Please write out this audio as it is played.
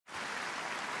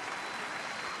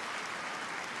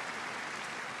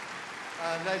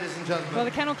Ladies and gentlemen. Well,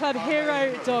 the Kennel Club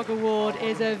Hero Dog Award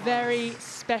is a very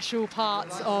special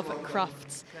part of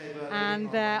Crufts.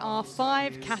 And there are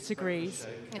 5 categories: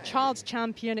 a Child's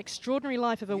Champion, Extraordinary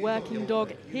Life of a Working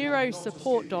Dog, Hero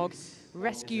Support Dog,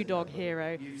 Rescue Dog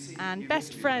Hero, and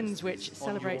Best Friends, which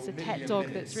celebrates a pet dog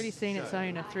that's really seen its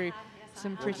owner through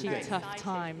some pretty tough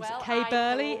times. Kay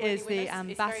Burley is the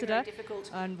ambassador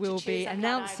and will be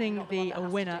announcing the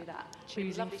winner,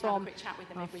 choosing from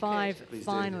our 5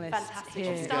 finalists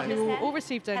here, who will all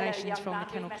receive donations from the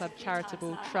Kennel Club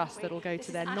Charitable Trust that will go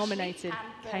to their nominated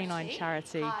canine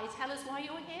charity. Hi, tell us why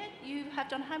you're here. You have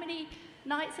done how many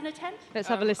nights in a tent? Let's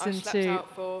have a listen I slept to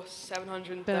out for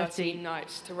 713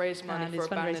 nights to raise money and for his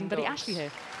fundraising abandoned buddy dogs. Ashley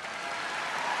here.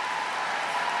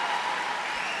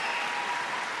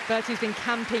 Bertie's been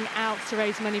camping out to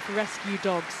raise money for rescue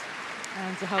dogs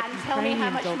and to help And tell me how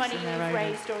Ukrainian much dogs money and their you've owners.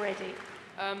 raised already.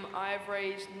 I have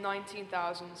raised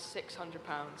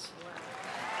 £19,600.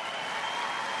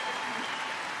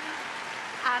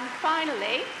 And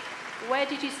finally, where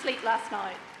did you sleep last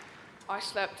night? I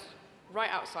slept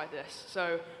right outside this,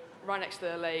 so right next to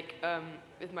the lake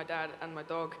with my dad and my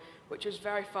dog, which was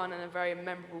very fun and a very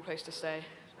memorable place to stay.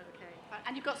 Okay.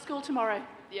 And you've got school tomorrow?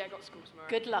 Yeah, I got school tomorrow.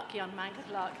 Good luck, young man, good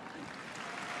luck.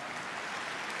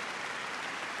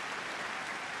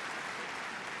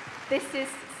 This is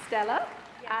Stella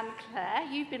and Claire.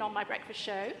 You've been on my breakfast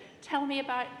show. Tell me a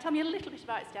little bit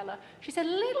about Stella. She's a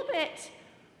little bit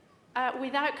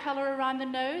without colour around the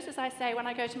nose, as I say when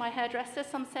I go to my hairdresser.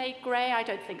 Some say grey, I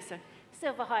don't think so.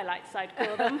 Silver highlights, I'd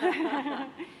call them.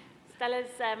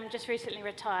 Stella's just recently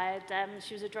retired.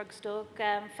 She was a drugs dog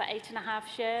for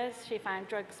 8.5 years. She found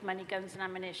drugs, money, guns and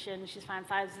ammunition. She's found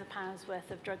thousands of pounds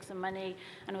worth of drugs and money,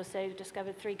 and also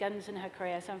discovered 3 guns in her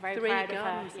career, so I'm very proud of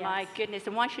her. Yes. My goodness,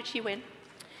 and why should she win?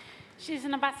 She's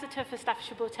an ambassador for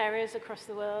Staffordshire Bull Terriers across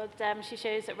the world. She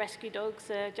shows that rescue dogs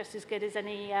are just as good as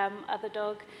any other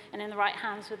dog, and in the right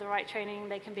hands with the right training,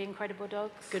 they can be incredible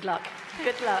dogs. Good luck.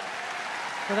 Good luck.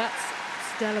 Well, that's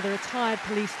Stella, the retired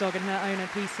police dog, and her owner,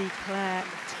 PC Claire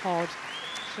Todd,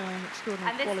 showing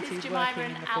extraordinary qualities And this is working Jemima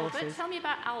in and the Albert. forces. Tell me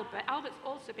about Albert. Albert's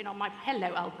also been on my...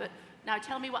 Hello, Albert. Now,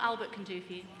 tell me what Albert can do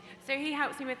for you. So he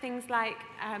helps me with things like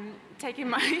taking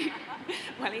my...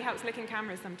 well, he helps looking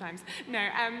cameras sometimes. No,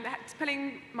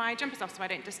 pulling my jumpers off so I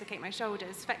don't dislocate my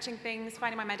shoulders, fetching things,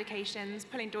 finding my medications,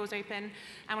 pulling doors open,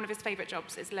 and one of his favourite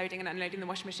jobs is loading and unloading the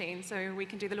washing machine so we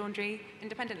can do the laundry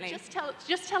independently. Just tell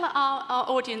our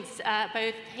audience,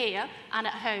 both here and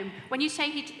at home, when you say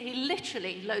he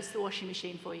literally loads the washing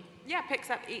machine for you. Yeah, picks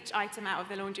up each item out of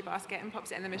the laundry basket and pops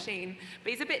it in the machine.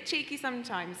 But he's a bit cheeky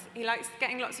sometimes. He likes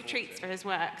getting lots of treats for his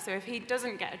work. So if he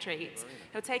doesn't get a treat,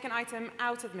 he'll take an item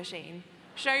out of the machine,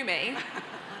 show me,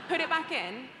 put it back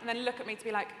in, and then look at me to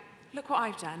be like, look what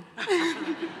I've done.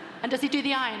 And does he do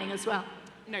the ironing as well?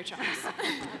 No chance.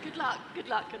 Good luck, good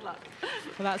luck, good luck.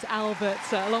 Well, that's Albert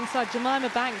alongside Jemima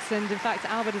Banks, and in fact,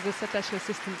 Albert, as a special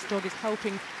assistance dog, is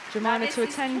helping Jemima to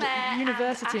attend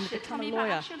university and become a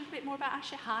lawyer. Asher, a little bit more about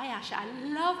Asher. Hi, Asher. I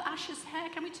love Asher's hair.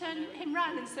 Can we turn him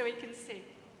round and so he can see?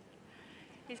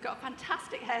 He's got a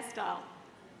fantastic hairstyle.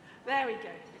 There we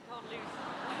go. We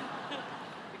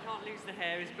can't lose the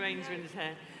hair. His brains are in his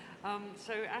hair.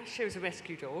 So Asher was a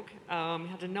rescue dog. He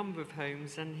had a number of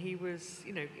homes, and he was,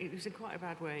 he was in quite a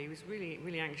bad way. He was really,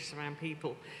 really anxious around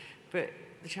people. But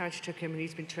the charity took him, and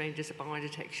he's been trained as a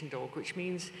biodetection dog, which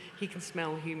means he can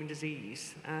smell human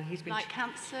disease. He's been like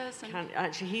cancers?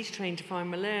 Actually, he's trained to find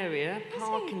malaria,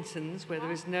 Parkinson's, where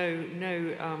there is no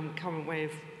current way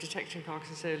of detecting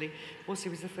Parkinson's early. Also, he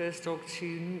was the first dog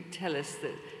to tell us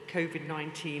that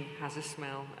COVID-19 has a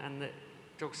smell and that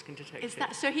dogs can detect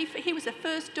it. So he was the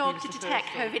first dog to detect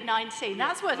COVID-19.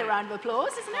 That's worth a round of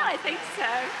applause, isn't it? I think so.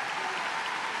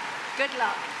 Good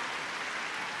luck.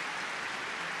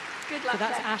 Good luck. So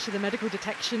that's Asher, the medical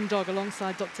detection dog,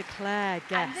 alongside Dr. Claire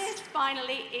Guest. And this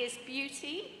finally is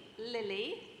Beauty,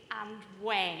 Lily, and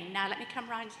Wayne. Now let me come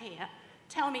round here.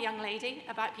 Tell me, young lady,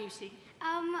 about Beauty.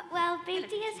 Well,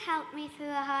 Beauty has helped me through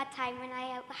a hard time when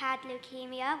I had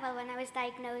leukemia, when I was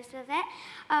diagnosed with it.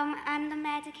 And the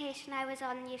medication I was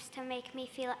on used to make me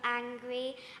feel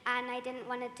angry and I didn't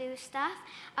want to do stuff.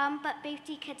 But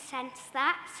Beauty could sense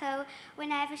that, so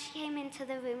whenever she came into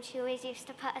the room, she always used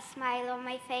to put a smile on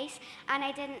my face, and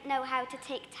I didn't know how to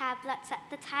take tablets at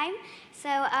the time.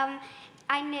 So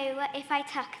I knew if I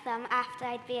took them after,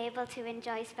 I'd be able to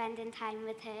enjoy spending time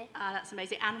with her. Ah, that's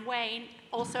amazing. And Wayne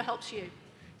also helps you.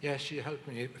 Yes, she helped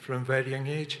me from a very young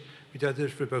age. We did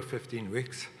it for about 15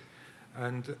 weeks.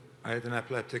 And I had an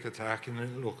epileptic attack in a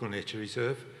local nature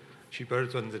reserve. she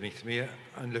burrowed underneath me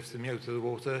and lifted me out of the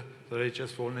water that I'd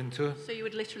just fallen into. So you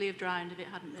would literally have drowned if it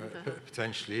hadn't been for her?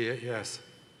 Potentially, yes.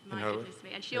 My goodness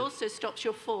me. And she also stops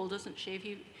your fall, doesn't she, if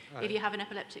you have an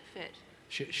epileptic fit?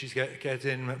 She's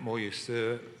getting more used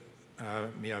to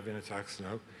me having attacks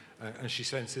now, and she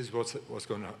senses what's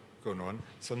going on.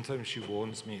 Sometimes she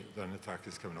warns me that an attack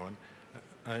is coming on,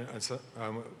 and so,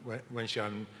 when she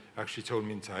hasn't actually told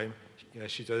me in time, yeah,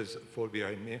 she does fall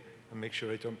behind me and make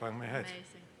sure I don't bang my head. Amazing.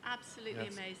 Absolutely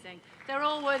amazing. They're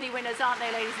all worthy winners, aren't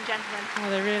they, ladies and gentlemen? Oh,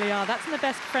 they really are. That's in the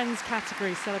best friends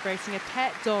category, celebrating a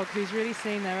pet dog who's really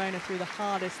seen their owner through the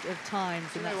hardest of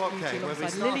times. And that's Beauty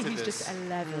alongside Lily, who's just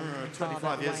 11.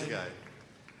 25 years ago,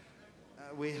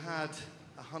 we had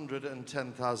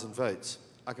 110,000 votes.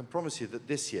 I can promise you that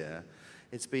this year,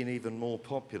 it's been even more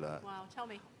popular. Wow, tell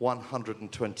me.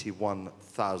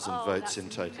 121,000 votes in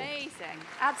total. Amazing.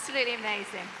 Absolutely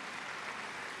amazing.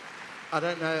 I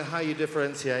don't know how you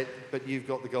differentiate, but you've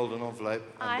got the golden envelope,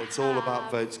 and it's all about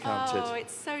votes counted. Oh,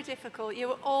 it's so difficult.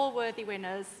 You're all worthy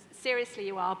winners. Seriously,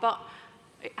 you are. But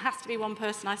it has to be one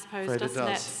person, I suppose, doesn't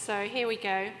it? So here we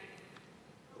go.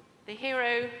 The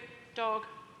hero dog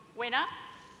winner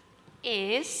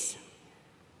is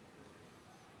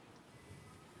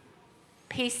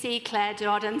PC, Claire,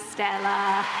 Dodd and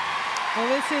Stella. Well,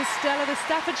 this is Stella, the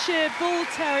Staffordshire Bull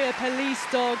Terrier police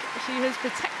dog. She has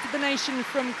protected the nation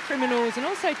from criminals and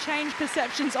also changed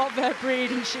perceptions of her breed,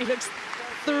 and she looks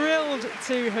thrilled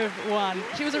to have won.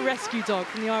 She was a rescue dog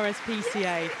from the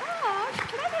RSPCA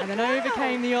and then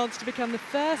overcame the odds to become the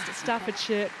first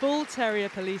Staffordshire Bull Terrier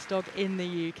police dog in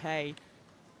the UK.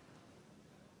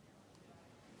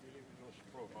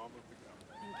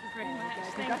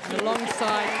 And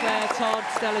alongside Claire Todd,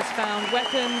 Stella's found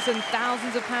weapons and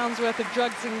thousands of pounds worth of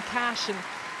drugs and cash, and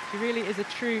she really is a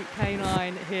true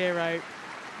canine hero.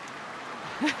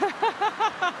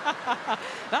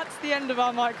 That's the end of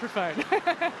our microphone.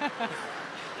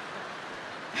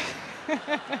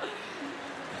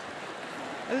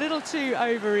 A little too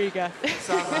overeager.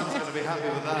 Someone's going to be happy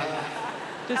with that.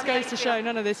 Just goes to show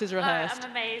none of this is rehearsed.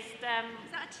 I'm amazed. Is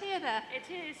that a tear there? It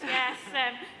is, yes.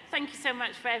 Thank you so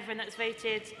much for everyone that's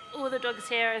voted. All the dogs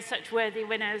here are such worthy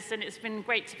winners, and it's been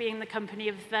great to be in the company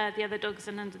of the other dogs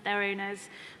and their owners.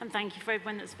 And thank you for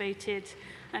everyone that's voted.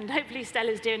 And hopefully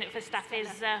Stella's doing it for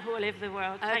staffies all over the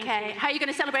world. Okay, Thank you. how are you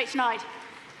going to celebrate tonight?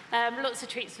 Lots of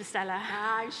treats for Stella.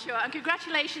 I'm sure. And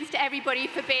congratulations to everybody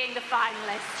for being the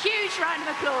finalists. Huge round of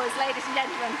applause, ladies and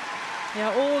gentlemen.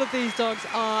 Yeah, all of these dogs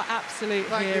are absolute heroes.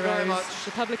 Thank you very much.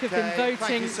 The public have been voting.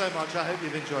 Thank you so much. I hope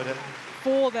you've enjoyed it.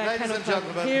 For their Kennel Club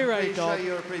hero dog. Show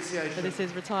your appreciation. So this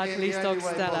is retired police dog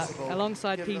Stella,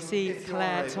 alongside PC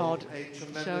Claire Todd,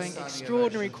 showing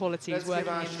extraordinary qualities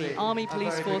working in the Army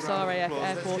Police Force, RAF,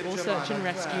 Air Force, or Search and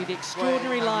Rescue. The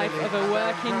extraordinary life of a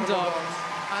working dog.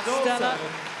 Stella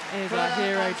is our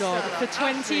hero dog for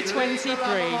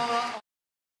 2023.